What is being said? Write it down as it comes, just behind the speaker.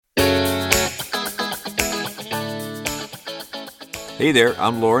Hey there,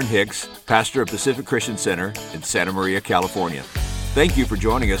 I'm Lauren Hicks, pastor of Pacific Christian Center in Santa Maria, California. Thank you for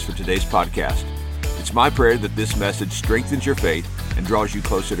joining us for today's podcast. It's my prayer that this message strengthens your faith and draws you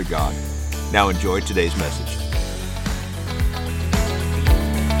closer to God. Now enjoy today's message.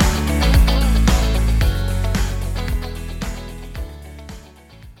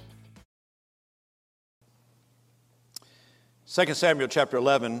 Second Samuel chapter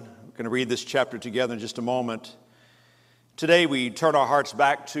 11, we're going to read this chapter together in just a moment. Today we turn our hearts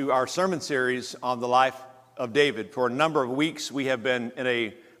back to our sermon series on the life of David. For a number of weeks we have been in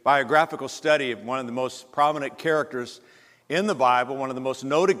a biographical study of one of the most prominent characters in the Bible, one of the most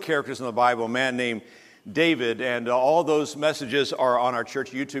noted characters in the Bible, a man named David. And all those messages are on our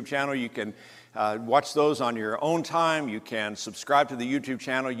church YouTube channel. You can watch those on your own time. You can subscribe to the YouTube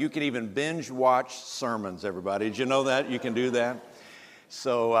channel. You can even binge watch sermons, everybody. Did you know that? You can do that.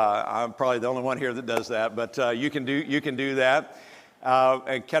 So I'm probably the only one here that does that, but you can do that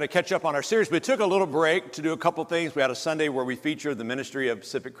and kind of catch up on our series. We took a little break to do a couple things. We had a Sunday where we featured the ministry of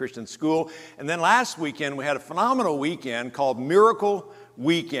Pacific Christian School, and then last weekend we had a phenomenal weekend called Miracle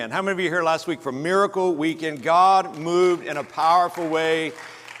Weekend. How many of you here last week for Miracle Weekend? God moved in a powerful way.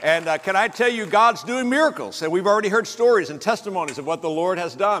 And can I tell you, God's doing miracles. And we've already heard stories and testimonies of what the Lord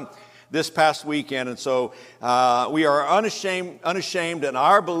has done this past weekend. And so we are unashamed in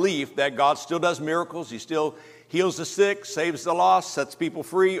our belief that God still does miracles. He still heals the sick, saves the lost, sets people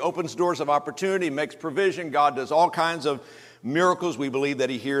free, opens doors of opportunity, makes provision. God does all kinds of miracles. We believe that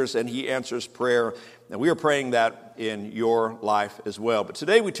He hears and He answers prayer. And we are praying that in your life as well. But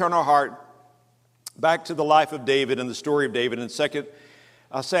today we turn our heart back to the life of David and the story of David in 2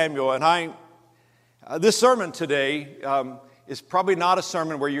 Samuel. And this sermon today is probably not a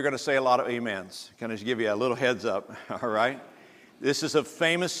sermon where you're going to say a lot of amens. Kind of give you a little heads up, all right? This is a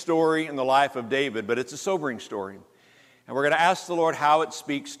famous story in the life of David, but it's a sobering story. And we're going to ask the Lord how it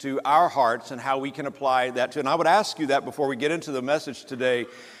speaks to our hearts and how we can apply that to. And I would ask you that before we get into the message today,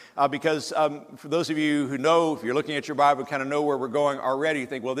 because for those of you who know, if you're looking at your Bible, kind of know where we're going already, you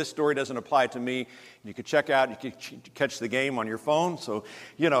think, well, this story doesn't apply to me. You could check out, you could catch the game on your phone, so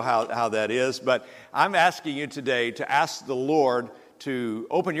you know how that is. But I'm asking you today to ask the Lord to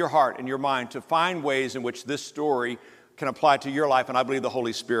open your heart and your mind to find ways in which this story can apply to your life, and I believe the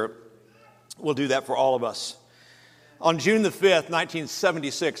Holy Spirit will do that for all of us. On June the 5th,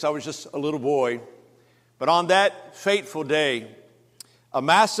 1976, I was just a little boy, but on that fateful day, a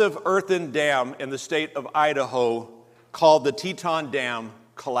massive earthen dam in the state of Idaho called the Teton Dam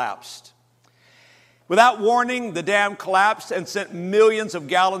collapsed. Without warning, the dam collapsed and sent millions of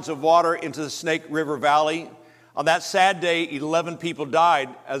gallons of water into the Snake River Valley. On that sad day, 11 people died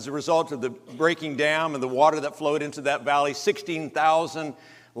as a result of the breaking dam and the water that flowed into that valley. 16,000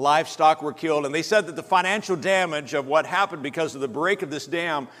 livestock were killed. And they said that the financial damage of what happened because of the break of this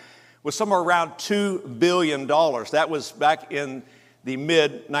dam was somewhere around $2 billion. That was back in the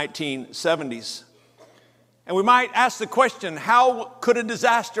mid-1970s. And we might ask the question, how could a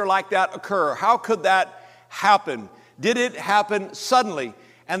disaster like that occur? How could that happen? Did it happen suddenly?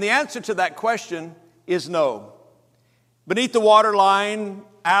 And the answer to that question is no. Beneath the waterline,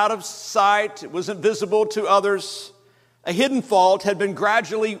 out of sight, it wasn't visible to others, a hidden fault had been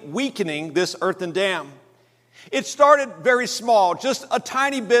gradually weakening this earthen dam. It started very small, just a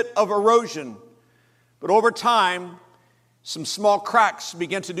tiny bit of erosion. But over time, some small cracks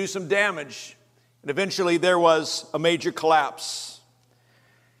began to do some damage, and eventually there was a major collapse.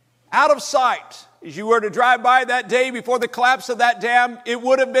 Out of sight, as you were to drive by that day before the collapse of that dam, it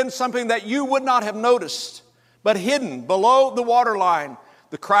would have been something that you would not have noticed. But hidden below the waterline,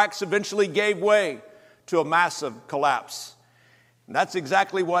 the cracks eventually gave way to a massive collapse. And that's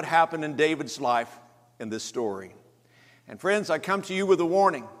exactly what happened in David's life in this story. And friends, I come to you with a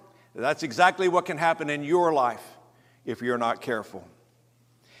warning that that's exactly what can happen in your life if you're not careful.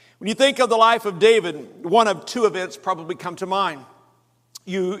 When you think of the life of David, one of two events probably come to mind.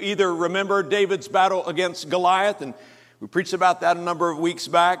 You either remember David's battle against Goliath, and we preached about that a number of weeks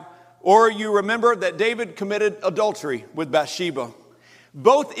back, or you remember that David committed adultery with Bathsheba.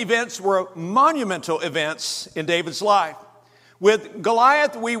 Both events were monumental events in David's life. With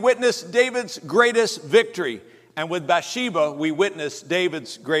Goliath, we witnessed David's greatest victory, and with Bathsheba, we witnessed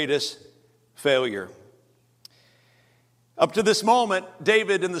David's greatest failure. Up to this moment,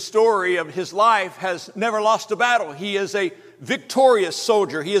 David in the story of his life has never lost a battle. He is a victorious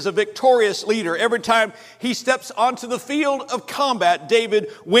soldier. He is a victorious leader. Every time he steps onto the field of combat, David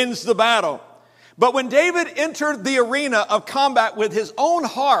wins the battle. But when David entered the arena of combat with his own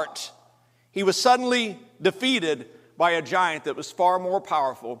heart, he was suddenly defeated by a giant that was far more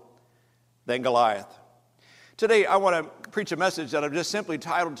powerful than Goliath. Today, I want to preach a message that I've just simply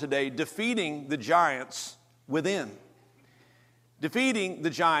titled today, Defeating the Giants Within. Defeating the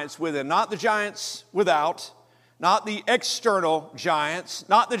giants within. Not the giants without, not the external giants,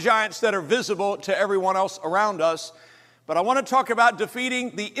 not the giants that are visible to everyone else around us, but I want to talk about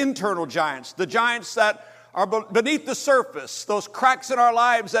defeating the internal giants, the giants that are beneath the surface, those cracks in our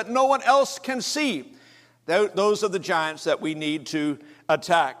lives that no one else can see. Those are the giants that we need to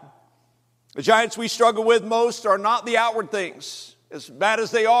attack. The giants we struggle with most are not the outward things, as bad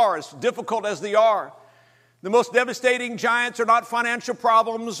as they are, as difficult as they are. The most devastating giants are not financial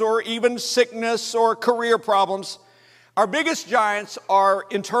problems or even sickness or career problems. Our biggest giants are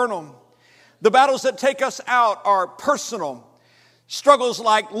internal. The battles that take us out are personal. Struggles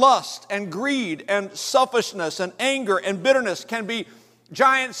like lust and greed and selfishness and anger and bitterness can be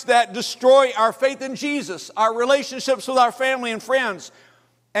giants that destroy our faith in Jesus, our relationships with our family and friends,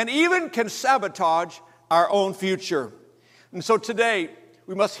 and even can sabotage our own future. And so today,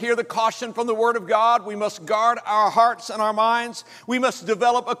 we must hear the caution from the Word of God. We must guard our hearts and our minds. We must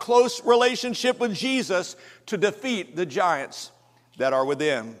develop a close relationship with Jesus to defeat the giants that are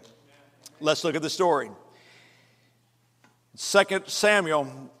within. Let's look at the story. 2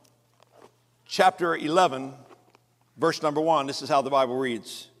 Samuel chapter 11, verse number 1. This is how the Bible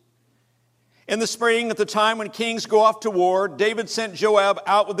reads. In the spring, at the time when kings go off to war, David sent Joab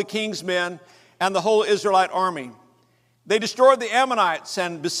out with the king's men and the whole Israelite army. They destroyed the Ammonites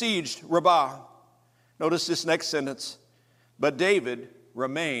and besieged Rabbah. Notice this next sentence. But David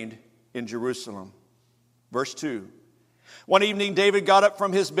remained in Jerusalem. Verse 2. One evening, David got up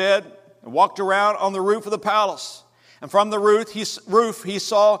from his bed and walked around on the roof of the palace. And from the roof he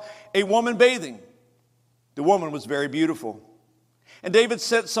saw a woman bathing. The woman was very beautiful. And David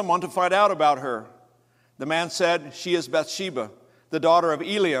sent someone to find out about her. The man said, she is Bathsheba, the daughter of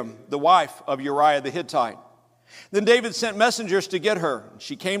Eliam, the wife of Uriah the Hittite. Then David sent messengers to get her.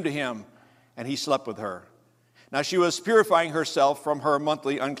 She came to him, and he slept with her. Now she was purifying herself from her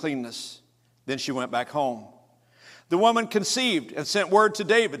monthly uncleanness. Then she went back home. The woman conceived and sent word to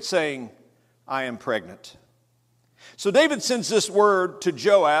David, saying, I am pregnant. So David sends this word to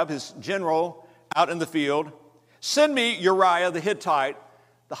Joab, his general, out in the field. Send me Uriah the Hittite,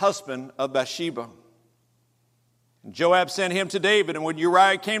 the husband of Bathsheba. And Joab sent him to David, and when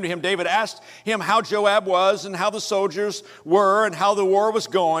Uriah came to him, David asked him how Joab was and how the soldiers were and how the war was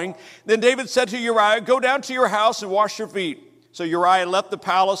going. Then David said to Uriah, go down to your house and wash your feet. So Uriah left the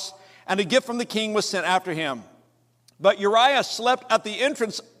palace, and a gift from the king was sent after him. But Uriah slept at the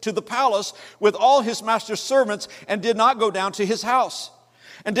entrance to the palace with all his master's servants and did not go down to his house.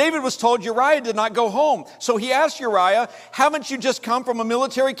 And David was told Uriah did not go home. So he asked Uriah, haven't you just come from a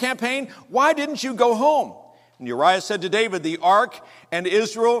military campaign? Why didn't you go home? And Uriah said to David, the ark and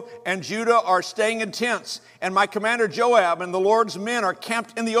Israel and Judah are staying in tents, and my commander Joab and the Lord's men are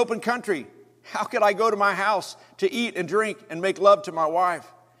camped in the open country. How could I go to my house to eat and drink and make love to my wife?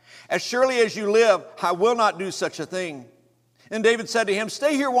 As surely as you live, I will not do such a thing. And David said to him,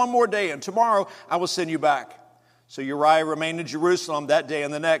 stay here one more day, and tomorrow I will send you back. So Uriah remained in Jerusalem that day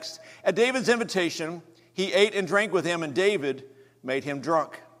and the next. At David's invitation, he ate and drank with him, and David made him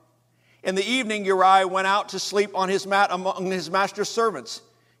drunk. In the evening, Uriah went out to sleep on his mat among his master's servants.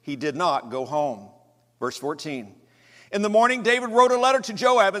 He did not go home. Verse 14. In the morning, David wrote a letter to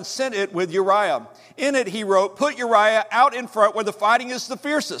Joab and sent it with Uriah. In it, he wrote, put Uriah out in front where the fighting is the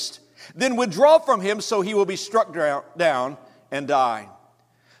fiercest. Then withdraw from him so he will be struck down and die.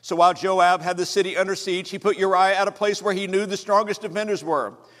 So while Joab had the city under siege, he put Uriah at a place where he knew the strongest defenders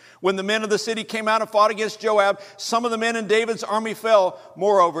were. When the men of the city came out and fought against Joab, some of the men in David's army fell.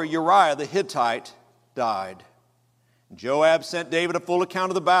 Moreover, Uriah the Hittite died. Joab sent David a full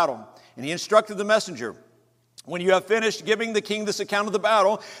account of the battle, and he instructed the messenger, when you have finished giving the king this account of the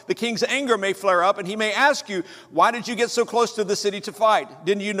battle, the king's anger may flare up, and he may ask you, why did you get so close to the city to fight?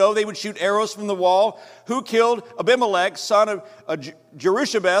 Didn't you know they would shoot arrows from the wall? Who killed Abimelech, son of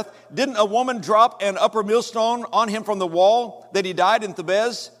Jerushabeth? Didn't a woman drop an upper millstone on him from the wall that he died in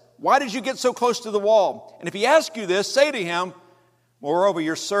Thebez? Why did you get so close to the wall? And if he asks you this, say to him, moreover,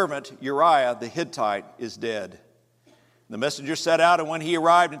 your servant Uriah the Hittite is dead. The messenger set out, and when he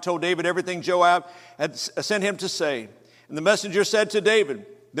arrived and told David everything Joab had sent him to say. And the messenger said to David,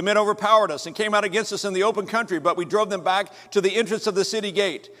 the men overpowered us and came out against us in the open country, but we drove them back to the entrance of the city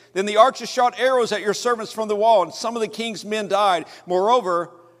gate. Then the archers shot arrows at your servants from the wall, and some of the king's men died. Moreover,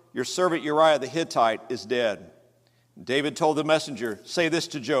 your servant Uriah the Hittite is dead. David told the messenger, say this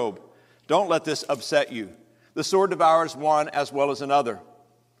to Joab, don't let this upset you. The sword devours one as well as another.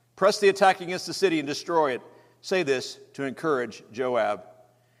 Press the attack against the city and destroy it. Say this to encourage Joab.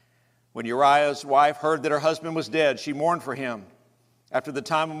 When Uriah's wife heard that her husband was dead, she mourned for him. After the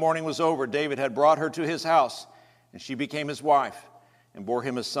time of mourning was over, David had brought her to his house, and she became his wife and bore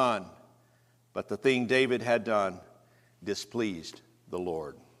him a son. But the thing David had done displeased the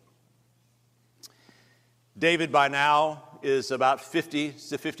Lord. David by now is about 50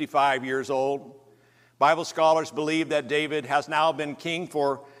 to 55 years old. Bible scholars believe that David has now been king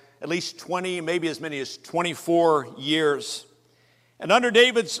for at least 20, maybe as many as 24 years. And under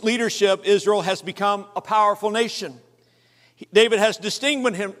David's leadership, Israel has become a powerful nation. David has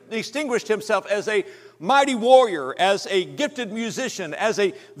distinguished himself as a mighty warrior, as a gifted musician, as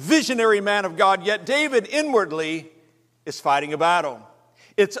a visionary man of God. Yet David inwardly is fighting a battle.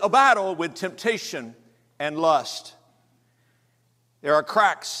 It's a battle with temptation and lust. There are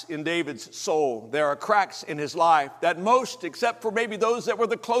cracks in David's soul. There are cracks in his life that most, except for maybe those that were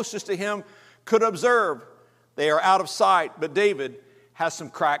the closest to him, could observe. They are out of sight, but David has some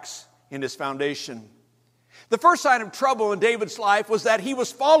cracks in his foundation. The first sign of trouble in David's life was that he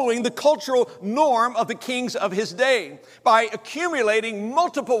was following the cultural norm of the kings of his day by accumulating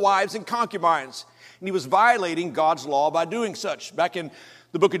multiple wives and concubines. And he was violating God's law by doing such. Back in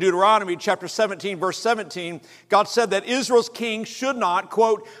the book of Deuteronomy, chapter 17, verse 17, God said that Israel's king should not,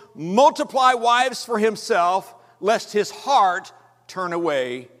 quote, multiply wives for himself, lest his heart turn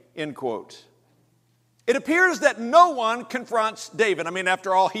away, end quote. It appears that no one confronts David. I mean,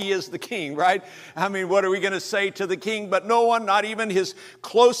 after all, he is the king, right? I mean, what are we going to say to the king? But no one, not even his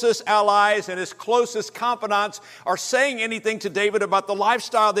closest allies and his closest confidants, are saying anything to David about the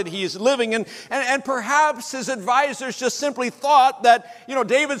lifestyle that he is living. And perhaps his advisors just simply thought that,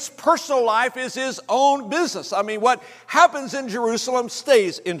 David's personal life is his own business. I mean, what happens in Jerusalem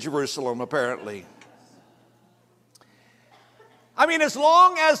stays in Jerusalem, apparently. I mean, as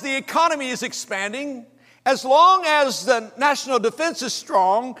long as the economy is expanding, as long as the national defense is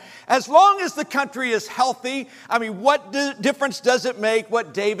strong, as long as the country is healthy, I mean, what difference does it make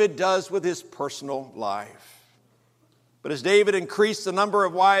what David does with his personal life? But as David increased the number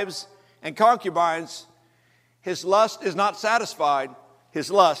of wives and concubines, his lust is not satisfied. His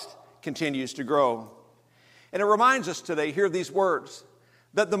lust continues to grow. And it reminds us today, hear these words,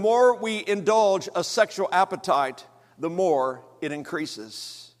 that the more we indulge a sexual appetite, the more it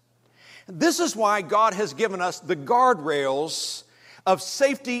increases. This is why God has given us the guardrails of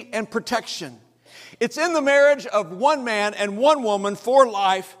safety and protection. It's in the marriage of one man and one woman for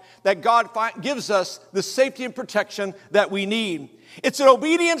life that God gives us the safety and protection that we need. It's in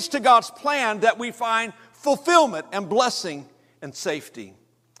obedience to God's plan that we find fulfillment and blessing and safety.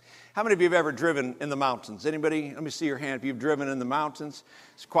 How many of you have ever driven in the mountains? Anybody? Let me see your hand if you've driven in the mountains.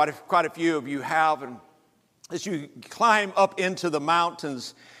 It's quite a few of you have. And as you climb up into the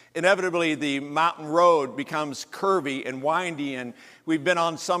mountains, inevitably the mountain road becomes curvy and windy, and we've been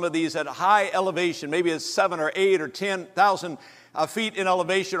on some of these at high elevation, maybe it's 7 or 8 or 10,000 feet in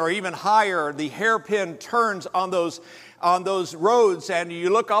elevation or even higher. The hairpin turns on those roads, and you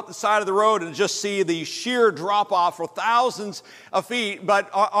look off the side of the road and just see the sheer drop off for thousands of feet.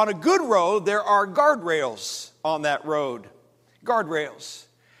 But on a good road, there are guardrails on that road. Guardrails.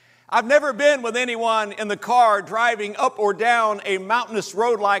 I've never been with anyone in the car driving up or down a mountainous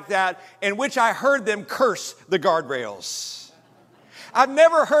road like that in which I heard them curse the guardrails. I've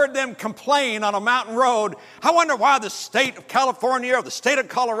never heard them complain on a mountain road. I wonder why the state of California or the state of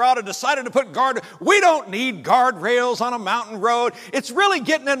Colorado decided to put we don't need guardrails on a mountain road. It's really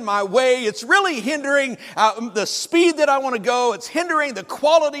getting in my way. It's really hindering the speed that I want to go. It's hindering the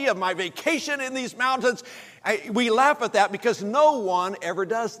quality of my vacation in these mountains. We laugh at that because no one ever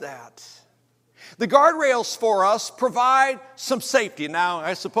does that. The guardrails for us provide some safety. Now,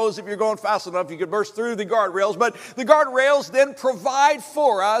 I suppose if you're going fast enough, you could burst through the guardrails, but the guardrails then provide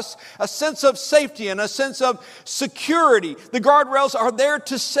for us a sense of safety and a sense of security. The guardrails are there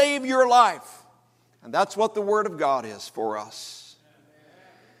to save your life. And that's what the Word of God is for us.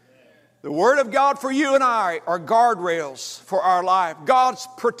 The Word of God for you and I are guardrails for our life. God's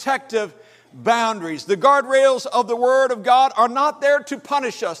protective boundaries. The guardrails of the Word of God are not there to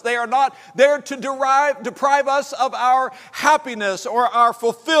punish us. They are not there to deprive us of our happiness or our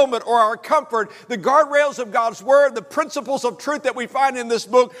fulfillment or our comfort. The guardrails of God's Word, the principles of truth that we find in this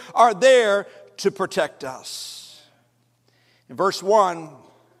book, are there to protect us. In verse 1,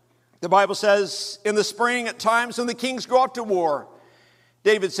 the Bible says, in the spring at times when the kings go out to war,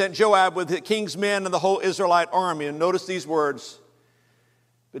 David sent Joab with the king's men and the whole Israelite army. And notice these words,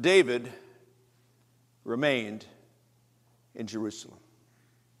 but David remained in Jerusalem.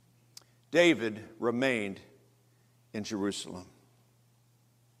 David remained in Jerusalem.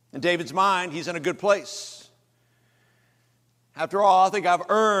 In David's mind, he's in a good place. After all, I think I've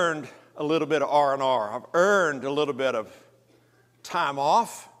earned a little bit of R&R. I've earned a little bit of time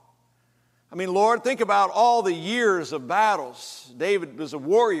off. I mean, Lord, think about all the years of battles. David was a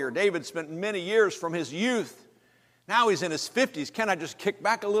warrior. David spent many years from his youth. Now he's in his 50s. Can I just kick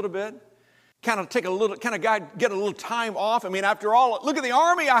back a little bit? Get a little time off? I mean, after all, look at the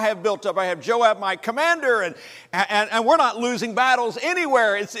army I have built up. I have Joab, my commander, and we're not losing battles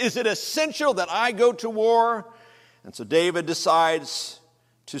anywhere. Is it essential that I go to war? And so David decides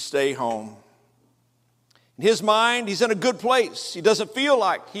to stay home. In his mind, he's in a good place. He doesn't feel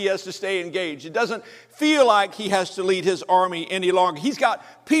like he has to stay engaged. He doesn't feel like he has to lead his army any longer. He's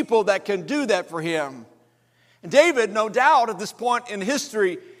got people that can do that for him. And David, no doubt, at this point in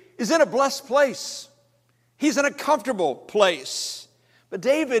history, is in a blessed place. He's in a comfortable place. But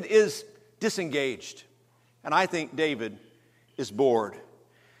David is disengaged. And I think David is bored.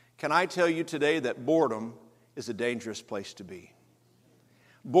 Can I tell you today that boredom is a dangerous place to be?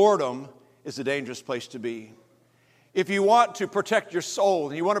 Boredom is a dangerous place to be. If you want to protect your soul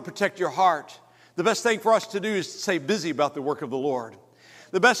and you want to protect your heart, the best thing for us to do is to stay busy about the work of the Lord.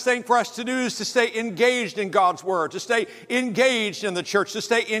 The best thing for us to do is to stay engaged in God's Word, to stay engaged in the church, to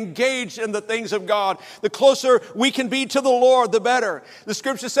stay engaged in the things of God. The closer we can be to the Lord, the better. The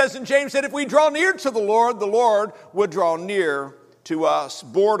Scripture says in James that if we draw near to the Lord would draw near to us.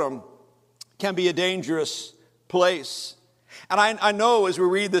 Boredom can be a dangerous place. And I know as we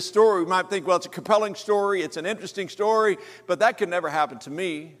read this story, we might think, well, it's a compelling story, it's an interesting story, but that could never happen to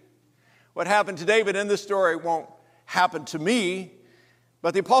me. What happened to David in this story won't happen to me.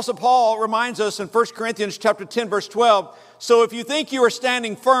 But the Apostle Paul reminds us in 1 Corinthians chapter 10, verse 12, so if you think you are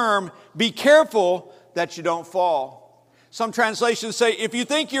standing firm, be careful that you don't fall. Some translations say, if you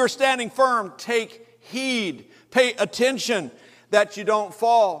think you are standing firm, take heed, pay attention that you don't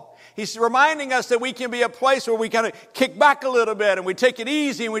fall. He's reminding us that we can be a place where we kind of kick back a little bit and we take it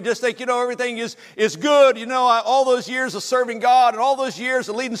easy and we just think, everything is good. All those years of serving God and all those years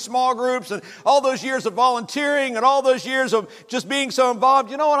of leading small groups and all those years of volunteering and all those years of just being so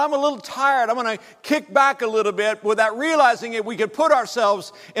involved. You know what? I'm a little tired. I'm going to kick back a little bit. Without realizing it, we could put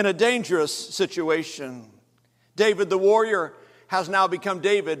ourselves in a dangerous situation. David the warrior has now become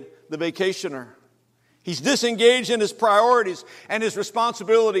David the vacationer. He's disengaged in his priorities and his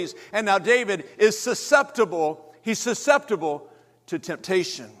responsibilities. And now David is susceptible. He's susceptible to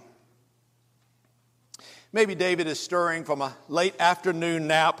temptation. Maybe David is stirring from a late afternoon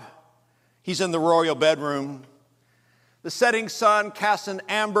nap. He's in the royal bedroom. The setting sun casts an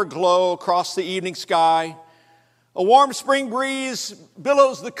amber glow across the evening sky. A warm spring breeze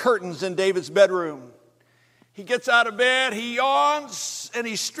billows the curtains in David's bedroom. He gets out of bed, he yawns, and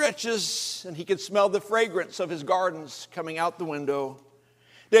he stretches, and he can smell the fragrance of his gardens coming out the window.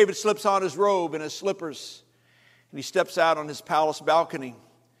 David slips on his robe and his slippers, and he steps out on his palace balcony.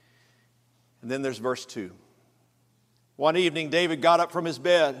 And then there's verse 2. One evening, David got up from his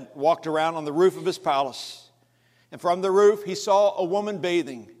bed, walked around on the roof of his palace, and from the roof he saw a woman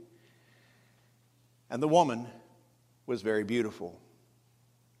bathing, and the woman was very beautiful.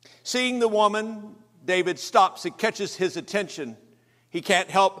 Seeing the woman, David stops. It catches his attention. He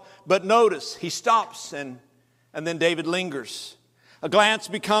can't help but notice. He stops and then David lingers. A glance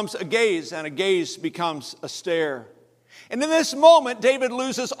becomes a gaze and a gaze becomes a stare. And in this moment, David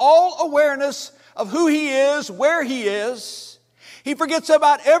loses all awareness of who he is, where he is. He forgets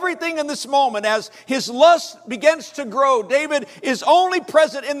about everything in this moment as his lust begins to grow. David is only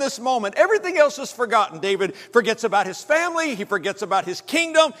present in this moment. Everything else is forgotten. David forgets about his family. He forgets about his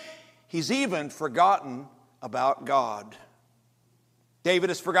kingdom. He's even forgotten about God. David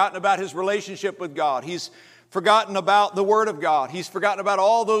has forgotten about his relationship with God. He's forgotten about the Word of God. He's forgotten about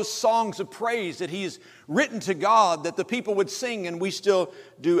all those songs of praise that he's written to God that the people would sing, and we still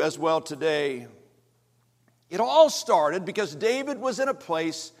do as well today. It all started because David was in a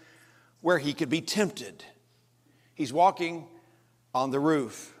place where he could be tempted. He's walking on the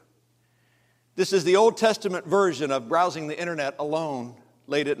roof. This is the Old Testament version of browsing the internet alone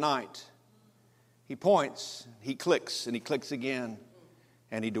late at night. He points, he clicks, and he clicks again,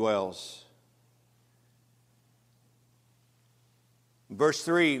 and he dwells. In verse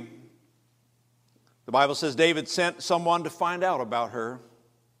 3, the Bible says David sent someone to find out about her.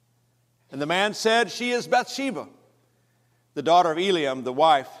 And the man said, she is Bathsheba, the daughter of Eliam, the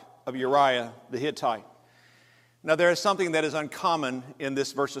wife of Uriah the Hittite. Now there is something that is uncommon in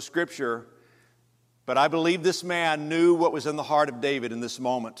this verse of Scripture, but I believe this man knew what was in the heart of David in this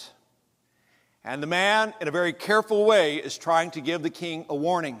moment. And the man, in a very careful way, is trying to give the king a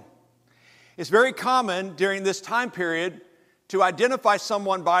warning. It's very common during this time period to identify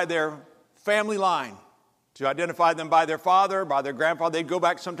someone by their family line, to identify them by their father, by their grandfather. They'd go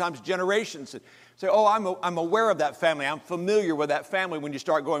back sometimes generations and say, oh, I'm aware of that family. I'm familiar with that family when you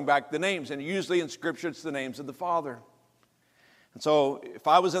start going back the names. And usually in Scripture, it's the names of the father. And so if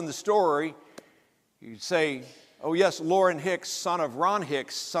I was in the story, you'd say, oh, yes, Lauren Hicks, son of Ron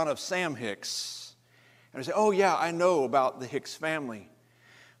Hicks, son of Sam Hicks. And I'd say, oh, yeah, I know about the Hicks family.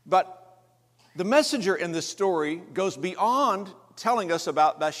 But the messenger in this story goes beyond telling us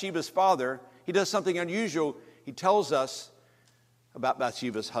about Bathsheba's father. He does something unusual. He tells us about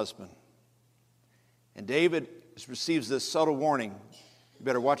Bathsheba's husband. And David receives this subtle warning. You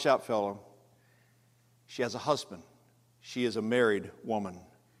better watch out, fellow. She has a husband. She is a married woman.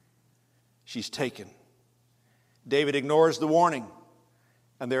 She's taken. David ignores the warning,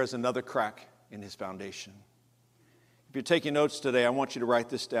 and there is another crack in his foundation. If you're taking notes today, I want you to write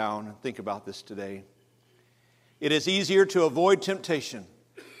this down and think about this today. It is easier to avoid temptation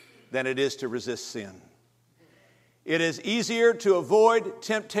than it is to resist sin. It is easier to avoid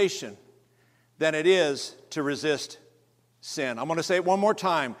temptation than it is to resist sin. I'm going to say it one more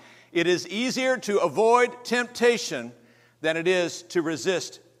time. It is easier to avoid temptation than it is to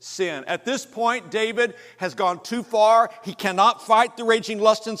resist sin. At this point, David has gone too far. He cannot fight the raging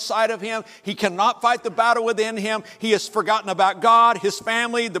lust inside of him. He cannot fight the battle within him. He has forgotten about God, his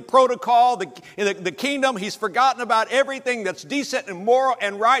family, the protocol, the kingdom. He's forgotten about everything that's decent and moral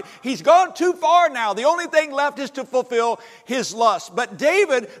and right. He's gone too far now. The only thing left is to fulfill his lust. But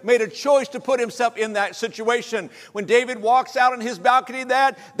David made a choice to put himself in that situation. When David walks out on his balcony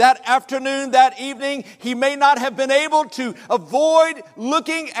that afternoon, that evening, he may not have been able to avoid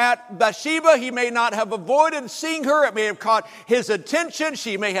looking at Bathsheba. He may not have avoided seeing her. It may have caught his attention.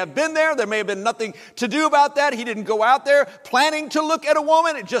 She may have been there. There may have been nothing to do about that. He didn't go out there planning to look at a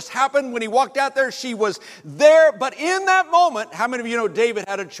woman. It just happened when he walked out there. She was there. But in that moment, how many of you know David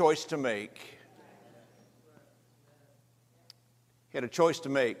had a choice to make? He had a choice to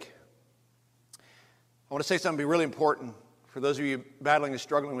make. I want to say something really important for those of you battling and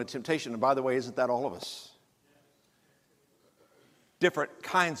struggling with temptation. And by the way, isn't that all of us? Different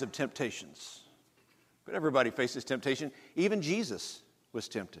kinds of temptations. But everybody faces temptation. Even Jesus was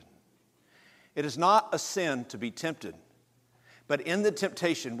tempted. It is not a sin to be tempted. But in the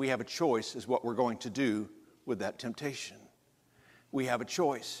temptation, we have a choice as what we're going to do with that temptation. We have a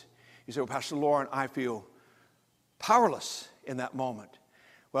choice. You say, well, Pastor Lauren, I feel powerless in that moment.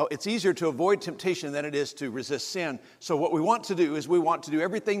 Well, it's easier to avoid temptation than it is to resist sin. So what we want to do is we want to do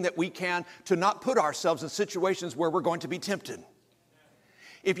everything that we can to not put ourselves in situations where we're going to be tempted.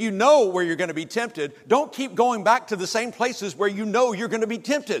 If you know where you're going to be tempted, don't keep going back to the same places where you know you're going to be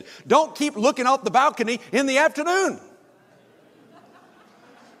tempted. Don't keep looking out the balcony in the afternoon.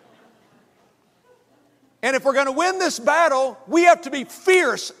 And if we're going to win this battle, we have to be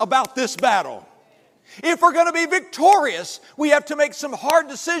fierce about this battle. If we're going to be victorious, we have to make some hard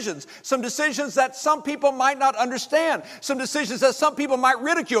decisions. Some decisions that some people might not understand. Some decisions that some people might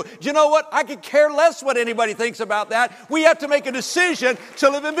ridicule. Do you know what? I could care less what anybody thinks about that. We have to make a decision to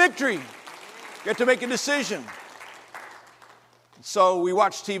live in victory. You have to make a decision. So we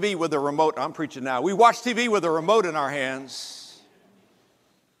watch TV with a remote. I'm preaching now. We watch TV with a remote in our hands.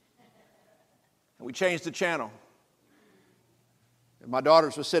 And we change the channel. If my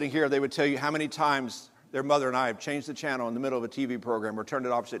daughters were sitting here, they would tell you how many times their mother and I have changed the channel in the middle of a TV program or turned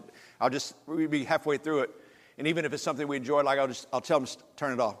it off. Said, we'd be halfway through it. And even if it's something we enjoy, like I'll tell them,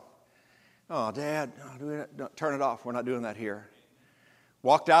 turn it off. Oh, Dad, don't turn it off. We're not doing that here.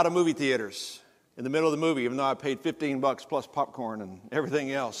 Walked out of movie theaters in the middle of the movie, even though I paid $15 plus popcorn and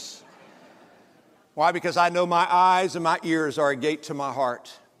everything else. Why? Because I know my eyes and my ears are a gate to my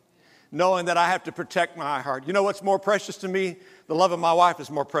heart. Knowing that I have to protect my heart. You know what's more precious to me? The love of my wife is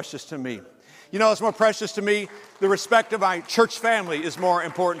more precious to me. You know what's more precious to me? The respect of my church family is more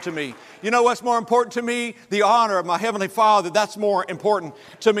important to me. You know what's more important to me? The honor of my Heavenly Father. That's more important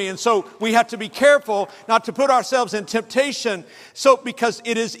to me. And so we have to be careful not to put ourselves in temptation. Because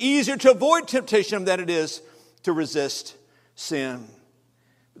it is easier to avoid temptation than it is to resist sin.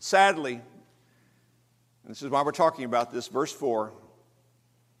 But sadly, and this is why we're talking about this, verse 4,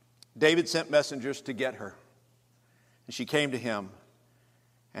 David sent messengers to get her. And she came to him,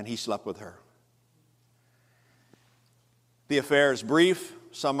 and he slept with her. The affair is brief.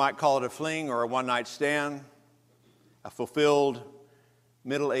 Some might call it a fling or a one-night stand, a fulfilled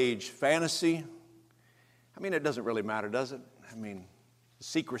middle-age fantasy. I mean, it doesn't really matter, does it? I mean, the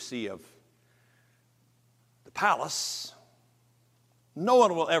secrecy of the palace. No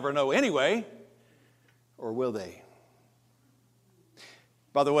one will ever know anyway, or will they?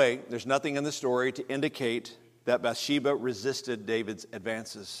 By the way, there's nothing in the story to indicate that Bathsheba resisted David's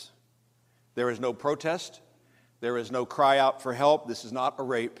advances. There is no protest. There is no cry out for help. This is not a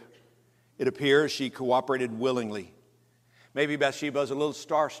rape. It appears she cooperated willingly. Maybe Bathsheba is a little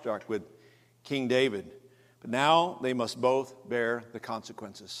starstruck with King David, but now they must both bear the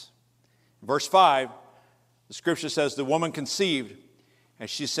consequences. In verse 5, the scripture says, the woman conceived, and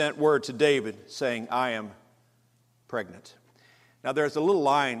she sent word to David, saying, I am pregnant. Now there's a little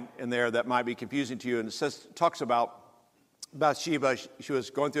line in there that might be confusing to you, and it talks about Bathsheba. She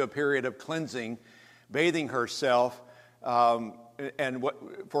was going through a period of cleansing, bathing herself, and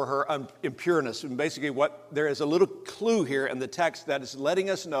for her impureness. And basically there is a little clue here in the text that is letting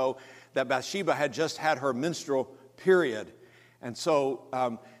us know that Bathsheba had just had her menstrual period. And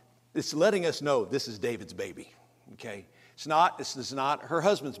so it's letting us know this is David's baby. Okay? This is not her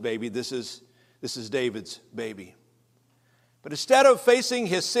husband's baby. This is David's baby. But instead of facing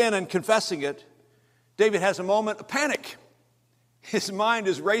his sin and confessing it, David has a moment of panic. His mind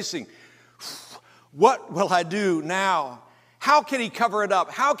is racing. What will I do now? How can he cover it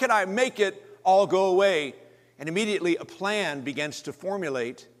up? How can I make it all go away? And immediately a plan begins to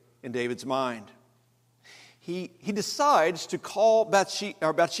formulate in David's mind. He decides to call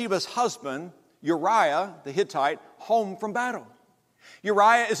Bathsheba's husband, Uriah the Hittite, home from battle.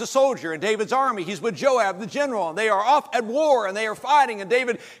 Uriah is a soldier in David's army. He's with Joab, the general, and they are off at war, and they are fighting, and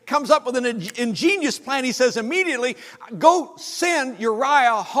David comes up with an ingenious plan. He says immediately, go send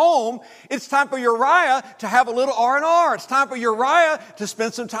Uriah home. It's time for Uriah to have a little R&R. It's time for Uriah to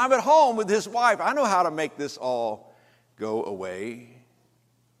spend some time at home with his wife. I know how to make this all go away.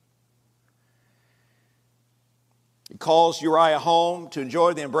 He calls Uriah home to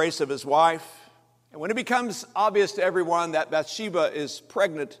enjoy the embrace of his wife. And when it becomes obvious to everyone that Bathsheba is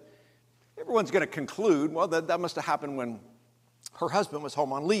pregnant, everyone's going to conclude, well, that must have happened when her husband was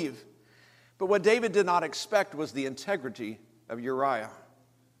home on leave. But what David did not expect was the integrity of Uriah.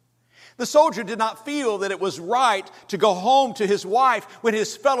 The soldier did not feel that it was right to go home to his wife when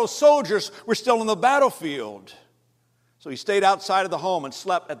his fellow soldiers were still on the battlefield. So he stayed outside of the home and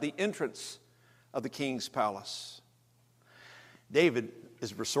slept at the entrance of the king's palace. David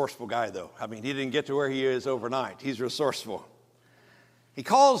is a resourceful guy, though. I mean, he didn't get to where he is overnight. He's resourceful. He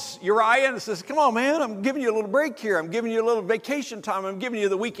calls Uriah and says, come on, man, I'm giving you a little break here. I'm giving you a little vacation time. I'm giving you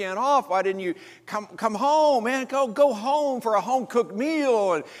the weekend off. Why didn't you come home, man? Go home for a home-cooked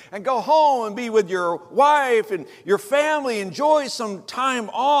meal and go home and be with your wife and your family. Enjoy some time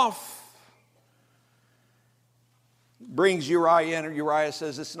off. Brings Uriah in, and Uriah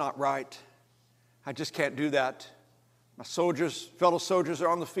says, it's not right. I just can't do that. My fellow soldiers are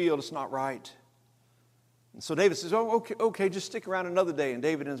on the field. It's not right. And so David says, oh, okay, just stick around another day. And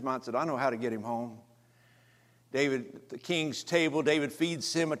David in his mind said, I know how to get him home. David, at the king's table, David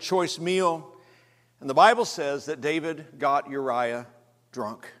feeds him a choice meal. And the Bible says that David got Uriah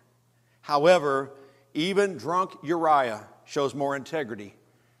drunk. However, even drunk Uriah shows more integrity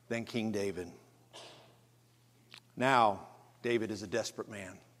than King David. Now, David is a desperate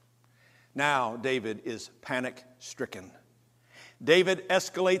man. Now David is panic-stricken. David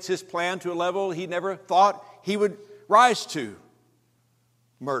escalates his plan to a level he never thought he would rise to: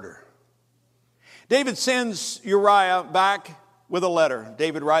 murder. David sends Uriah back with a letter.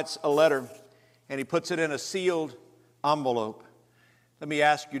 David writes a letter, and he puts it in a sealed envelope. Let me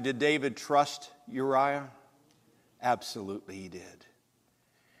ask you, did David trust Uriah? Absolutely he did.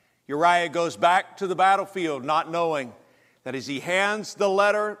 Uriah goes back to the battlefield not knowing that as he hands the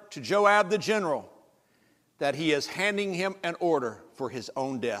letter to Joab the general, that he is handing him an order for his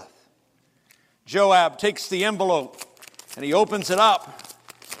own death. Joab takes the envelope and he opens it up,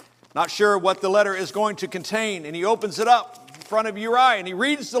 not sure what the letter is going to contain, and he opens it up in front of Uriah and he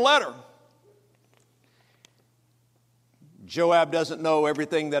reads the letter. Joab doesn't know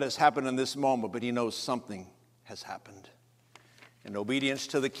everything that has happened in this moment, but he knows something has happened. In obedience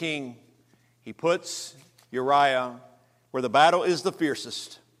to the king, he puts Uriah where the battle is the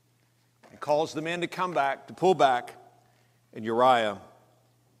fiercest, and calls the men to come back, to pull back, and Uriah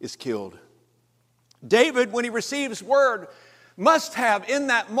is killed. David, when he receives word, must have in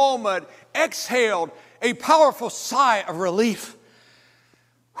that moment exhaled a powerful sigh of relief.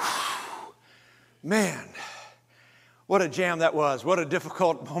 Man, what a jam that was. What a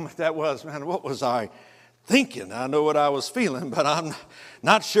difficult moment that was. Man, what was I thinking? I know what I was feeling, but I'm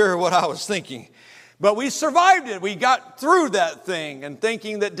not sure what I was thinking. But we survived it. We got through that thing, and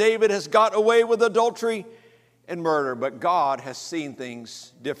thinking that David has got away with adultery and murder. But God has seen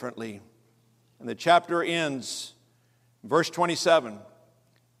things differently. And the chapter ends, verse 27.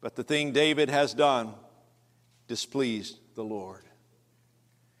 But the thing David has done displeased the Lord.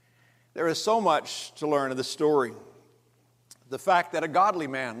 There is so much to learn in this story. The fact that a godly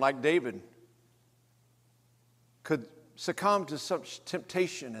man like David could succumb to such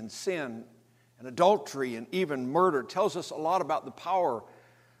temptation and sin and adultery and even murder tells us a lot about the power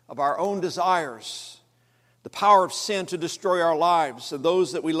of our own desires, the power of sin to destroy our lives and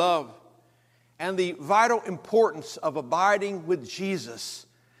those that we love, and the vital importance of abiding with Jesus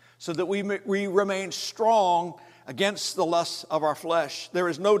so that we remain strong against the lusts of our flesh. There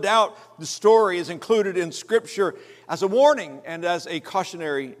is no doubt the story is included in Scripture as a warning and as a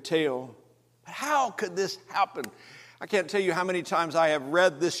cautionary tale. But how could this happen? I can't tell you how many times I have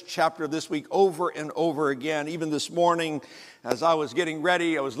read this chapter this week over and over again. Even this morning, as I was getting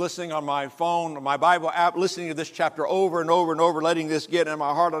ready, I was listening on my phone, on my Bible app, listening to this chapter over and over and over, letting this get in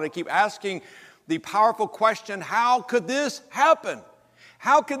my heart. And I keep asking the powerful question, how could this happen?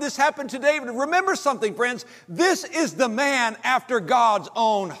 How could this happen to David? Remember something, friends. This is the man after God's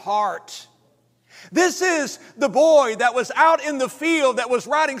own heart. This is the boy that was out in the field, that was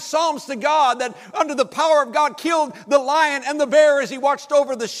writing psalms to God, that under the power of God killed the lion and the bear as he watched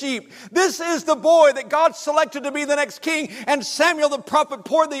over the sheep. This is the boy that God selected to be the next king, and Samuel the prophet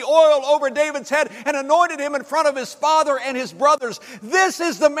poured the oil over David's head and anointed him in front of his father and his brothers. This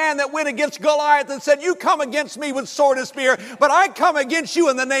is the man that went against Goliath and said, "You come against me with sword and spear, but I come against you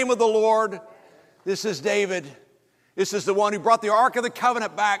in the name of the Lord." This is David. This is the one who brought the Ark of the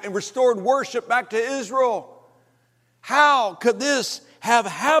Covenant back and restored worship back to Israel. How could this have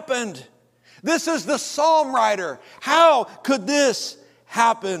happened? This is the psalm writer. How could this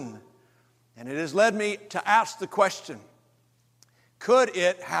happen? And it has led me to ask the question, could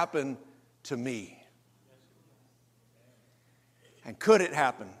it happen to me? And could it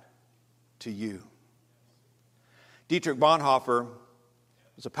happen to you? Dietrich Bonhoeffer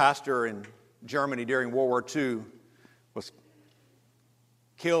was a pastor in Germany during World War II. Was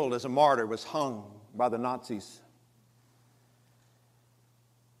killed as a martyr, was hung by the Nazis.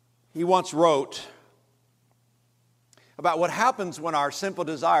 He once wrote about what happens when our sinful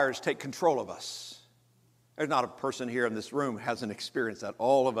desires take control of us. There's not a person here in this room who hasn't experienced that.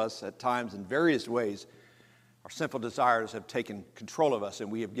 All of us at times in various ways, our sinful desires have taken control of us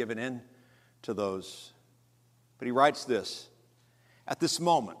and we have given in to those. But he writes this, at this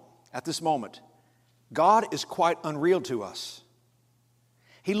moment, God is quite unreal to us.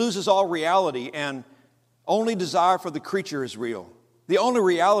 He loses all reality, and only desire for the creature is real. The only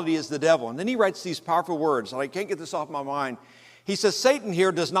reality is the devil. And then he writes these powerful words, and I can't get this off my mind. He says, Satan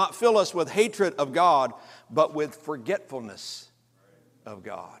here does not fill us with hatred of God, but with forgetfulness of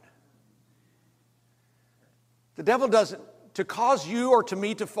God. The devil doesn't, to cause you or to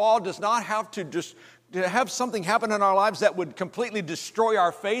me to fall, does not have to just to have something happen in our lives that would completely destroy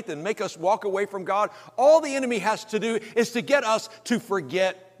our faith and make us walk away from God. All the enemy has to do is to get us to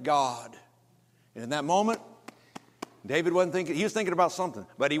forget God. And in that moment, David wasn't thinking, he was thinking about something,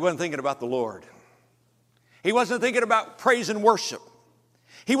 but he wasn't thinking about the Lord. He wasn't thinking about praise and worship.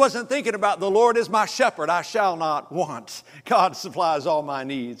 He wasn't thinking about the Lord is my shepherd, I shall not want. God supplies all my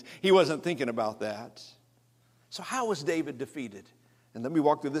needs. He wasn't thinking about that. So how was David defeated? And let me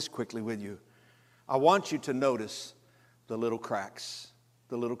walk through this quickly with you. I want you to notice the little cracks.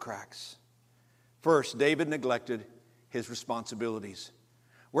 The little cracks. First, David neglected his responsibilities.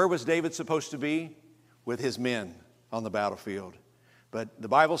 Where was David supposed to be? With his men on the battlefield. But the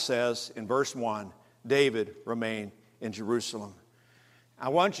Bible says in verse 1, David remained in Jerusalem. I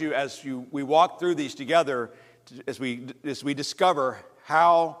want you, we walk through these together, as we discover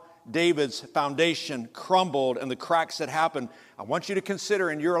how David's foundation crumbled and the cracks that happened, I want you to consider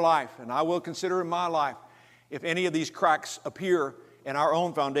in your life, and I will consider in my life, if any of these cracks appear in our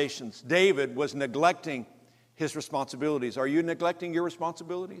own foundations. David was neglecting his responsibilities. Are you neglecting your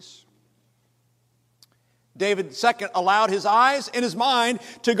responsibilities? David, second, allowed his eyes and his mind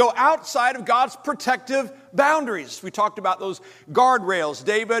to go outside of God's protective boundaries. We talked about those guardrails.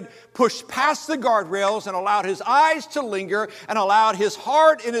 David pushed past the guardrails and allowed his eyes to linger and allowed his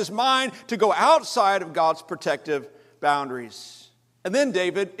heart and his mind to go outside of God's protective boundaries. And then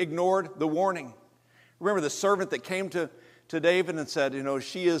David ignored the warning. Remember the servant that came to David and said,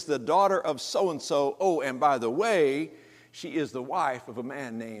 she is the daughter of so-and-so. Oh, and by the way, she is the wife of a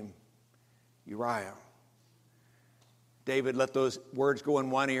man named Uriah. David let those words go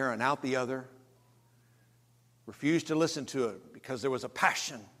in one ear and out the other. Refused to listen to it because there was a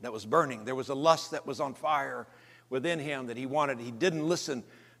passion that was burning. There was a lust that was on fire within him that he wanted. He didn't listen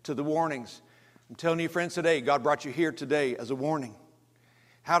to the warnings. I'm telling you, friends, today, God brought you here today as a warning.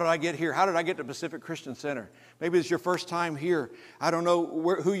 How did I get here? How did I get to Pacific Christian Center? Maybe it's your first time here. I don't know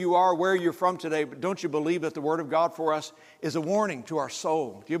who you are, where you're from today, but don't you believe that the Word of God for us is a warning to our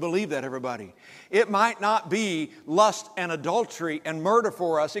soul? Do you believe that, everybody? It might not be lust and adultery and murder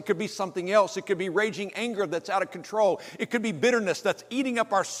for us. It could be something else. It could be raging anger that's out of control. It could be bitterness that's eating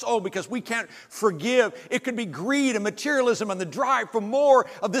up our soul because we can't forgive. It could be greed and materialism and the drive for more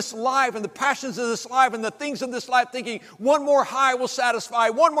of this life and the passions of this life and the things of this life, thinking one more high will satisfy,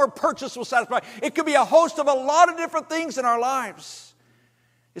 one more purchase will satisfy. It could be a host of a lot of different things in our lives.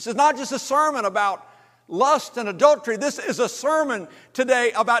 This is not just a sermon about lust and adultery. This is a sermon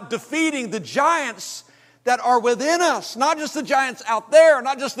today about defeating the giants that are within us. Not just the giants out there,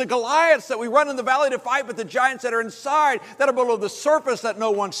 not just the Goliaths that we run in the valley to fight, but the giants that are inside, that are below the surface that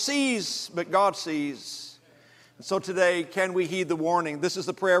no one sees, but God sees. And so today, can we heed the warning? This is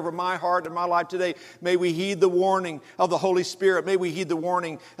the prayer of my heart and my life today. May we heed the warning of the Holy Spirit. May we heed the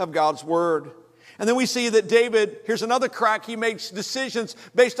warning of God's Word. And then we see that David, here's another crack, he makes decisions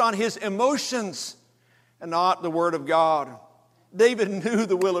based on his emotions and not the Word of God. David knew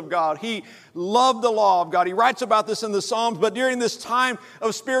the will of God. He loved the law of God. He writes about this in the Psalms, but during this time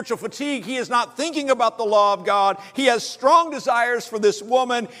of spiritual fatigue, he is not thinking about the law of God. He has strong desires for this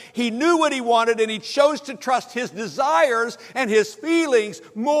woman. He knew what he wanted, and he chose to trust his desires and his feelings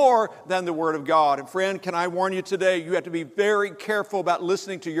more than the Word of God. And friend, can I warn you today, you have to be very careful about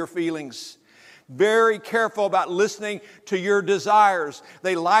listening to your feelings. Very careful about listening to your desires.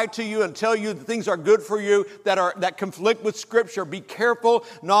 They lie to you and tell you that things are good for you that conflict with Scripture. Be careful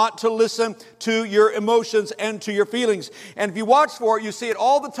not to listen to your emotions and to your feelings. And if you watch for it, you see it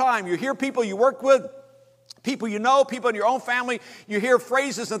all the time. You hear people you work with, people you know, people in your own family, you hear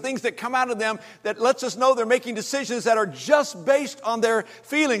phrases and things that come out of them that lets us know they're making decisions that are just based on their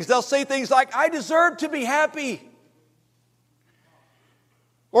feelings. They'll say things like, I deserve to be happy.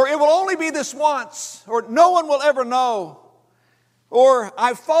 Or it will only be this once. Or no one will ever know. Or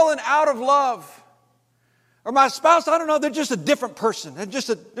I've fallen out of love. Or my spouse, I don't know, they're just a different person. They're just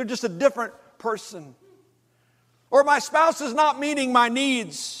a different person. Or my spouse is not meeting my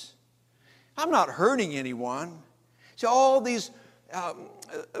needs. I'm not hurting anyone. See, all these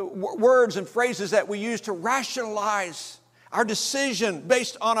words and phrases that we use to rationalize our decision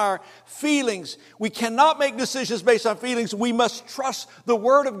based on our feelings. We cannot make decisions based on feelings. We must trust the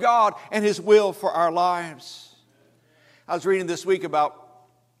Word of God and His will for our lives. I was reading this week about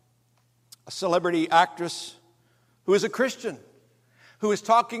a celebrity actress who is a Christian, who is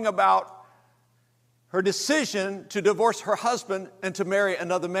talking about her decision to divorce her husband and to marry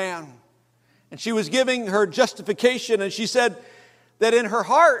another man. And she was giving her justification, and she said that in her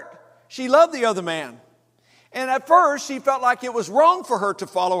heart, she loved the other man. And at first, she felt like it was wrong for her to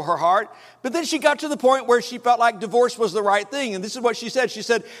follow her heart. But then she got to the point where she felt like divorce was the right thing. And this is what she said. She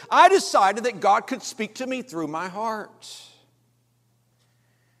said, I decided that God could speak to me through my heart.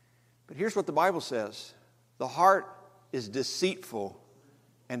 But here's what the Bible says. The heart is deceitful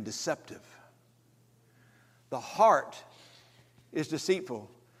and deceptive. The heart is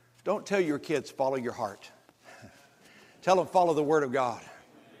deceitful. Don't tell your kids, follow your heart. Tell them, follow the Word of God.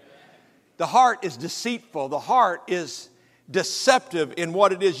 The heart is deceitful. The heart is deceptive in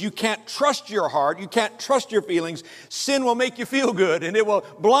what it is. You can't trust your heart. You can't trust your feelings. Sin will make you feel good, and it will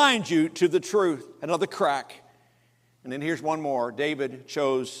blind you to the truth. Another crack. And then here's one more. David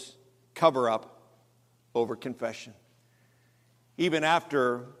chose cover-up over confession. Even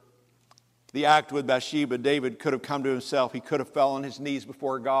after the act with Bathsheba, David could have come to himself. He could have fell on his knees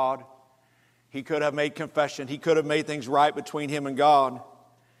before God. He could have made confession. He could have made things right between him and God.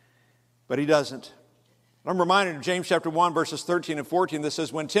 But he doesn't. I'm reminded of James chapter 1, verses 13 and 14 that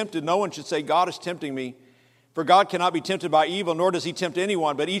says, when tempted, no one should say, God is tempting me. For God cannot be tempted by evil, nor does He tempt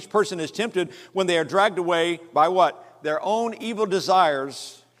anyone. But each person is tempted when they are dragged away by what? Their own evil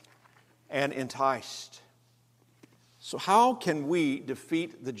desires and enticed. So how can we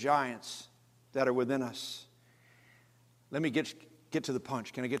defeat the giants that are within us? Let me get to the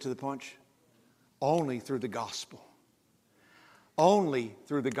punch. Can I get to the punch? Only through the gospel. Only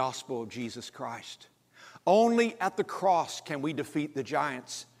through the gospel of Jesus Christ. Only at the cross can we defeat the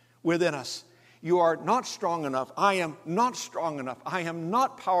giants within us. You are not strong enough. I am not strong enough. I am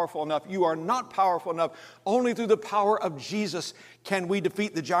not powerful enough. You are not powerful enough. Only through the power of Jesus can we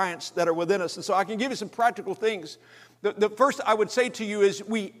defeat the giants that are within us. And so I can give you some practical things. The first I would say to you is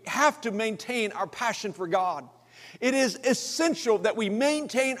we have to maintain our passion for God. It is essential that we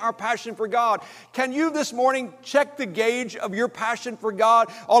maintain our passion for God. Can you this morning check the gauge of your passion for God?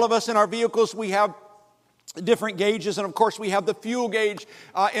 All of us in our vehicles, we have different gauges, and of course we have the fuel gauge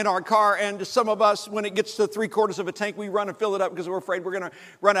in our car, and some of us, when it gets to 3/4 of a tank, we run and fill it up because we're afraid we're going to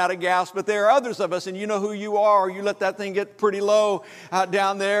run out of gas. But there are others of us, and you know who you are, you let that thing get pretty low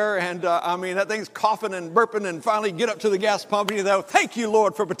down there, and that thing's coughing and burping, and finally get up to the gas pump, and you go, thank you,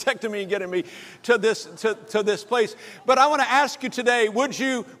 Lord, for protecting me and getting me to this place. But I want to ask you today, would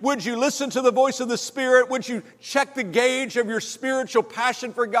you listen to the voice of the Spirit? Would you check the gauge of your spiritual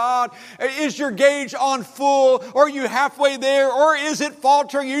passion for God? Is your gauge on full, or are you halfway there, or is it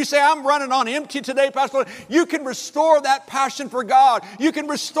faltering? You say, I'm running on empty today, Pastor. You can restore that passion for God. You can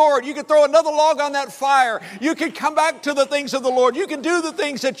restore it. You can throw another log on that fire. You can come back to the things of the Lord. You can do the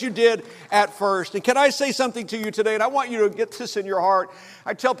things that you did at first. And can I say something to you today? And I want you to get this in your heart.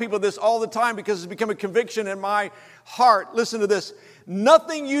 I tell people this all the time because it's become a conviction in my heart. Listen to this.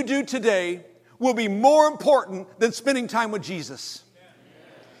 Nothing you do today will be more important than spending time with Jesus.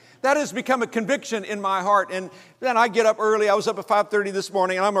 That has become a conviction in my heart. And then I get up early. I was up at 5:30 this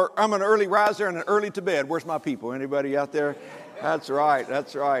morning, and I'm an early riser and an early to bed. Where's my people? Anybody out there? That's right.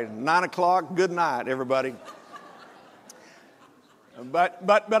 9 o'clock, good night, everybody. But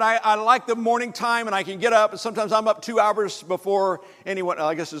I like the morning time, and I can get up, and sometimes I'm up 2 hours before anyone.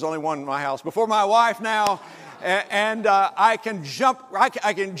 I guess there's only one in my house. Before my wife now. And I can jump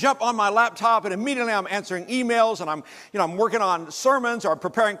on my laptop, and immediately I'm answering emails, and I'm working on sermons, or I'm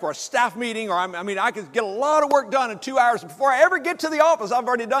preparing for a staff meeting, or I could get a lot of work done in 2 hours. Before I ever get to the office, I've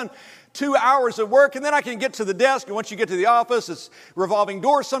already done 2 hours of work, and then I can get to the desk. And once you get to the office, it's revolving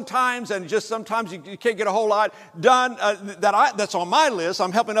doors sometimes, and just sometimes you can't get a whole lot done that's on my list.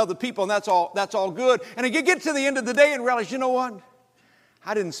 I'm helping other people, and that's all good. And you get to the end of the day and realize, you know what?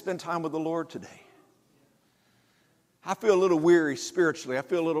 I didn't spend time with the Lord today. I feel a little weary spiritually. I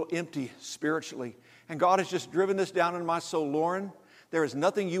feel a little empty spiritually. And God has just driven this down in my soul. Lauren, there is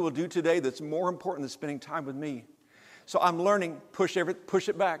nothing you will do today that's more important than spending time with me. So I'm learning, push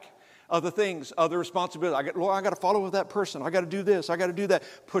it back. Other things, other responsibilities. Lord, I got to follow with that person. I got to do this. I got to do that.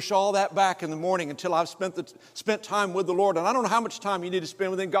 Push all that back in the morning until I've spent time with the Lord. And I don't know how much time you need to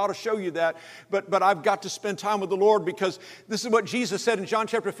spend with Him. God will show you that. But I've got to spend time with the Lord, because this is what Jesus said in John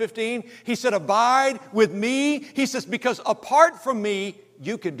chapter 15. He said, abide with me. He says, because apart from me,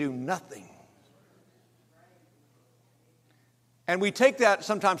 you can do nothing. And we take that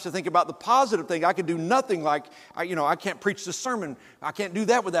sometimes to think about the positive thing. I can do nothing, like, I can't preach the sermon. I can't do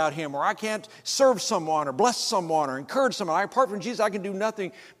that without Him. Or I can't serve someone or bless someone or encourage someone. Apart from Jesus, I can do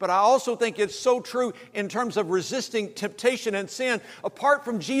nothing. But I also think it's so true in terms of resisting temptation and sin. Apart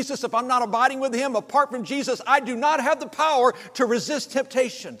from Jesus, if I'm not abiding with Him, apart from Jesus, I do not have the power to resist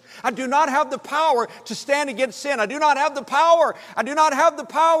temptation. I do not have the power to stand against sin. I do not have the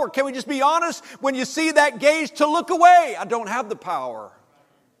power. Can we just be honest? When you see that gaze, to look away. I don't have the power.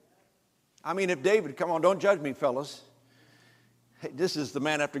 If David, come on, don't judge me, fellas. Hey, this is the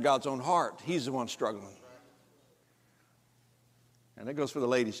man after God's own heart. He's the one struggling. And that goes for the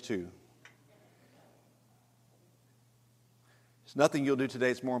ladies too. There's nothing you'll do today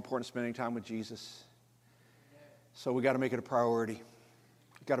that's more important than spending time with Jesus. So we got to make it a priority.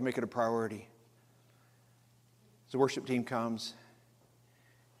 We've got to make it a priority. As the worship team comes,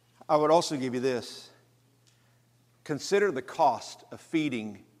 I would also give you this. Consider the cost of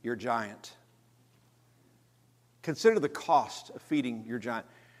feeding your giant. Consider the cost of feeding your giant.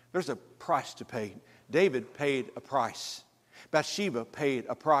 There's a price to pay. David paid a price. Bathsheba paid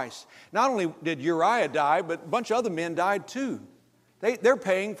a price. Not only did Uriah die, but a bunch of other men died too. They're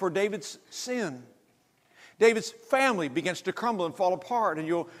paying for David's sin. David's family begins to crumble and fall apart. And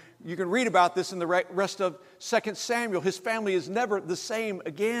you can read about this in the rest of 2 Samuel. His family is never the same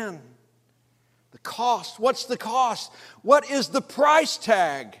again. The cost. What's the cost? What is the price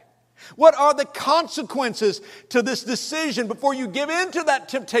tag? What are the consequences to this decision before you give in to that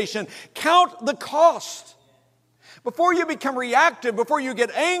temptation? Count the cost. Before you become reactive, before you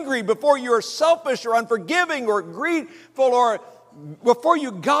get angry, before you are selfish or unforgiving or greedful, or before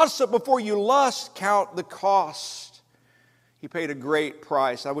you gossip, before you lust, count the cost. He paid a great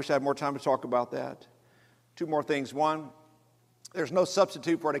price. I wish I had more time to talk about that. Two more things. One, there's no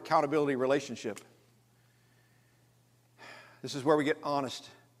substitute for an accountability relationship. This is where we get honest.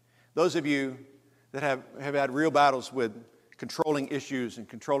 Those of you that have had real battles with controlling issues and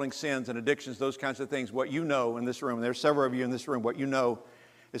controlling sins and addictions, those kinds of things, what you know in this room, and there's several of you in this room, what you know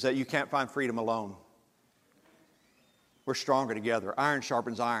is that you can't find freedom alone. We're stronger together. Iron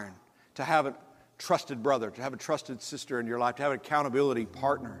sharpens iron. To have a trusted brother, to have a trusted sister in your life, to have an accountability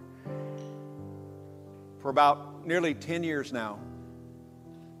partner. For about nearly 10 years now,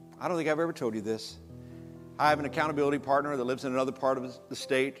 I don't think I've ever told you this, I have an accountability partner that lives in another part of the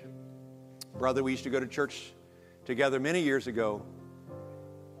state. brother. We used to go to church together many years ago.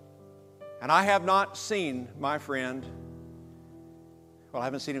 And I have not seen my friend. Well, I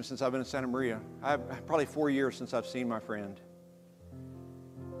haven't seen him since I've been in Santa Maria. Probably 4 years since I've seen my friend.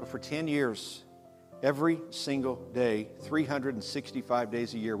 But for 10 years, every single day, 365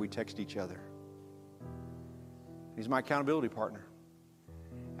 days a year, we text each other. He's my accountability partner.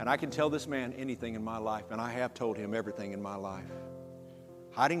 And I can tell this man anything in my life, and I have told him everything in my life.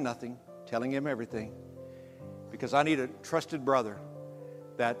 Hiding nothing, telling him everything. Because I need a trusted brother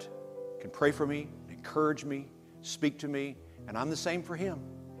that can pray for me, encourage me, speak to me, and I'm the same for him.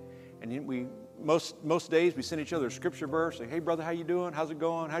 And we most days we send each other a scripture verse, say, hey brother, how you doing? How's it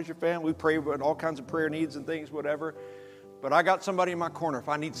going? How's your family? We pray about all kinds of prayer needs and things, whatever. But I got somebody in my corner if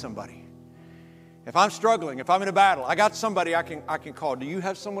I need somebody. If I'm struggling, if I'm in a battle, I got somebody I can call. Do you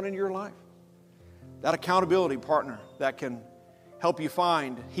have someone in your life? That accountability partner that can help you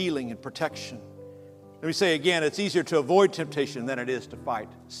find healing and protection. Let me say again, it's easier to avoid temptation than it is to fight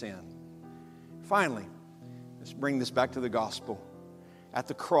sin. Finally, let's bring this back to the gospel. At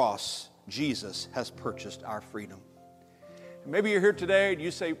the cross, Jesus has purchased our freedom. And maybe you're here today and you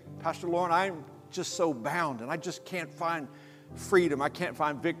say, Pastor Lauren, I'm just so bound and I just can't find freedom. I can't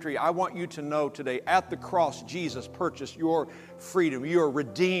find victory. I want you to know today, at the cross, Jesus purchased your freedom. You are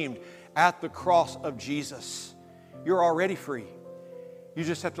redeemed at the cross of Jesus. You're already free. You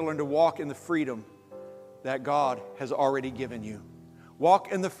just have to learn to walk in the freedom that God has already given you.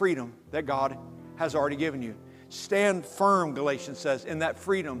 Walk in the freedom that God has already given you. Stand firm, Galatians says, in that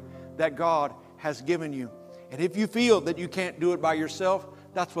freedom that God has given you. And if you feel that you can't do it by yourself,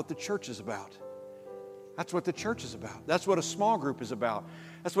 that's what the church is about. That's what the church is about. That's what a small group is about.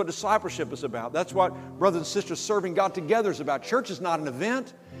 That's what discipleship is about. That's what brothers and sisters serving God together is about. Church is not an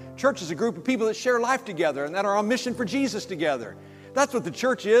event. Church is a group of people that share life together and that are on mission for Jesus together. That's what the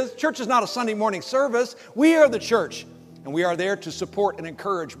church is. Church is not a Sunday morning service. We are the church, and we are there to support and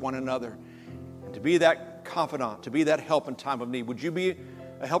encourage one another and to be that confidant, to be that help in time of need. Would you be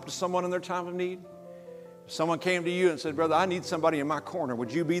a help to someone in their time of need? If someone came to you and said, brother, I need somebody in my corner,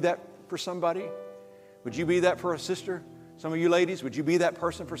 would you be that for somebody? Would you be that for a sister? Some of you ladies, would you be that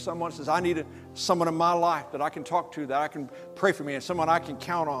person for someone who says, I need someone in my life that I can talk to, that I can pray for me, and someone I can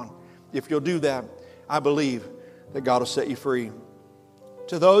count on? If you'll do that, I believe that God will set you free.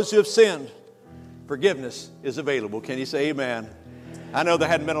 To those who have sinned, forgiveness is available. Can you say amen? I know there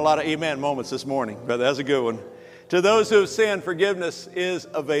hadn't been a lot of amen moments this morning, but that's a good one. To those who have sinned, forgiveness is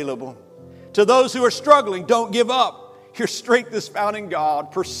available. To those who are struggling, don't give up. Your strength is found in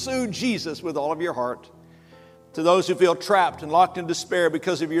God. Pursue Jesus with all of your heart. To those who feel trapped and locked in despair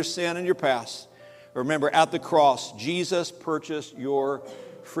because of your sin and your past, remember, at the cross, Jesus purchased your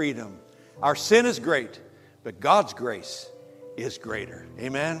freedom. Our sin is great, but God's grace is greater.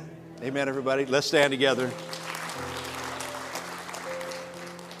 Amen? Amen, everybody. Let's stand together.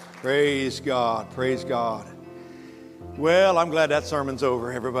 Praise God. Praise God. Well, I'm glad that sermon's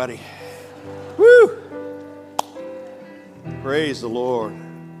over, everybody. Woo! Praise the Lord.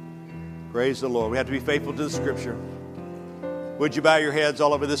 Praise the Lord. We have to be faithful to the Scripture. Would you bow your heads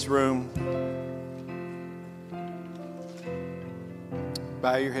all over this room?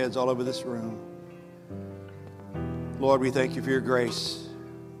 Bow your heads all over this room. Lord, we thank you for your grace.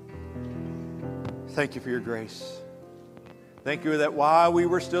 Thank you for your grace. Thank you that while we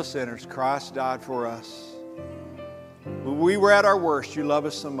were still sinners, Christ died for us. When we were at our worst, you love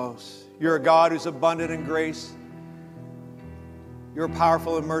us the most. You're a God who's abundant in grace. You're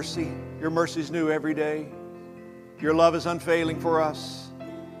powerful in mercy. Your mercy is new every day. Your love is unfailing for us.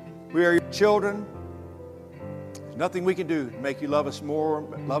 We are your children. There's nothing we can do to make you love us more,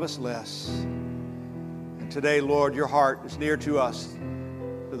 love us less. And today, Lord, your heart is near to us.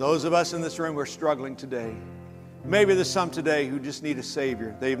 To those of us in this room who are struggling today. Maybe there's some today who just need a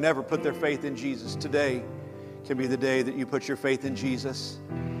Savior. They've never put their faith in Jesus. Today can be the day that you put your faith in Jesus.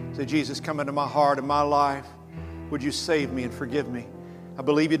 Say, Jesus, come into my heart and my life. Would you save me and forgive me? I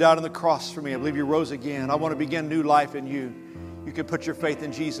believe you died on the cross for me. I believe you rose again. I want to begin new life in you. You can put your faith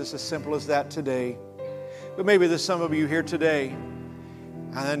in Jesus, as simple as that today. But maybe there's some of you here today,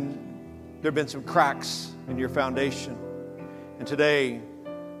 and there have been some cracks in your foundation. And today,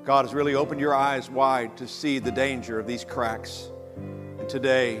 God has really opened your eyes wide to see the danger of these cracks. And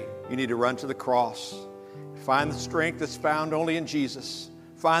today, you need to run to the cross. Find the strength that's found only in Jesus.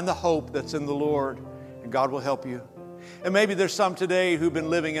 Find the hope that's in the Lord, and God will help you. And maybe there's some today who've been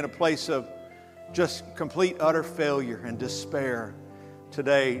living in a place of just complete, utter failure and despair.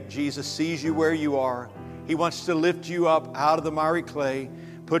 Today, Jesus sees you where you are. He wants to lift you up out of the miry clay,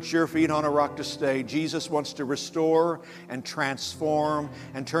 Put your feet on a rock to stay. Jesus wants to restore and transform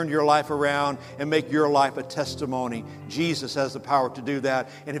and turn your life around and make your life a testimony. Jesus has the power to do that.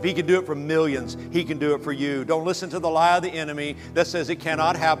 And if He can do it for millions, He can do it for you. Don't listen to the lie of the enemy that says it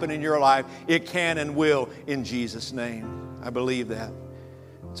cannot happen in your life. It can and will in Jesus' name. I believe that.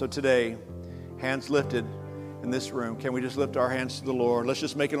 So today, hands lifted in this room. Can we just lift our hands to the Lord? Let's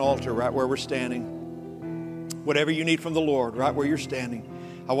just make an altar right where we're standing. Whatever you need from the Lord, right where you're standing,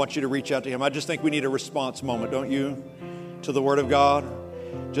 I want you to reach out to Him. I just think we need a response moment, don't you? To the Word of God.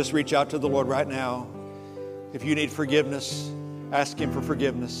 Just reach out to the Lord right now. If you need forgiveness, ask Him for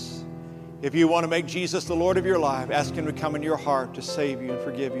forgiveness. If you want to make Jesus the Lord of your life, ask Him to come in your heart to save you and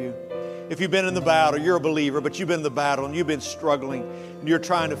forgive you. If you've been in the battle, you're a believer, but you've been in the battle and you've been struggling and you're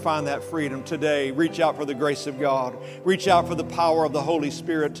trying to find that freedom today, reach out for the grace of God. Reach out for the power of the Holy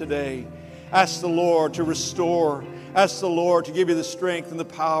Spirit today. Ask the Lord to restore. Ask the Lord to give you the strength and the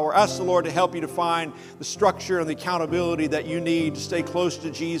power. Ask the Lord to help you to find the structure and the accountability that you need to stay close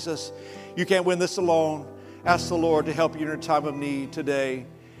to Jesus. You can't win this alone. Ask the Lord to help you in your time of need today.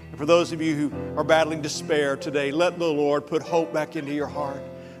 And for those of you who are battling despair today, let the Lord put hope back into your heart.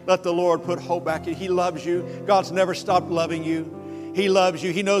 Let the Lord put hope back in. He loves you. God's never stopped loving you. He loves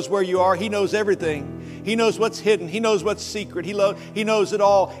you. He knows where you are. He knows everything. He knows what's hidden. He knows what's secret. He knows it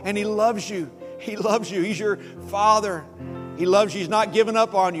all. And He loves you. He loves you. He's your Father. He loves you. He's not given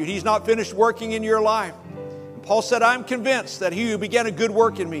up on you. He's not finished working in your life. And Paul said, I'm convinced that He who began a good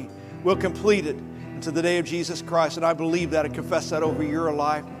work in me will complete it until the day of Jesus Christ. And I believe that and confess that over your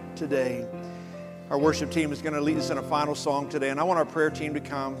life today. Our worship team is going to lead us in a final song today. And I want our prayer team to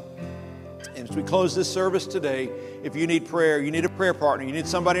come. And as we close this service today, if you need prayer, you need a prayer partner, you need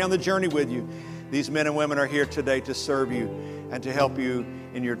somebody on the journey with you, these men and women are here today to serve you and to help you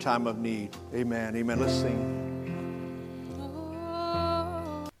in your time of need. Amen. Amen. Let's sing.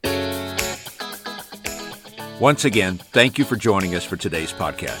 Once again, thank you for joining us for today's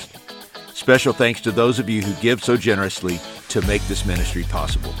podcast. Special thanks to those of you who give so generously to make this ministry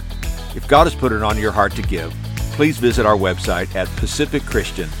possible. If God has put it on your heart to give, please visit our website at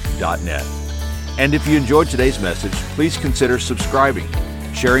pacificchristian.net. And if you enjoyed today's message, please consider subscribing,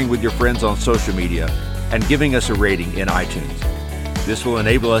 sharing with your friends on social media, and giving us a rating in iTunes. This will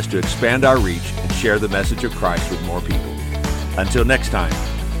enable us to expand our reach and share the message of Christ with more people. Until next time,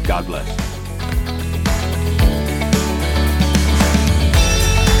 God bless.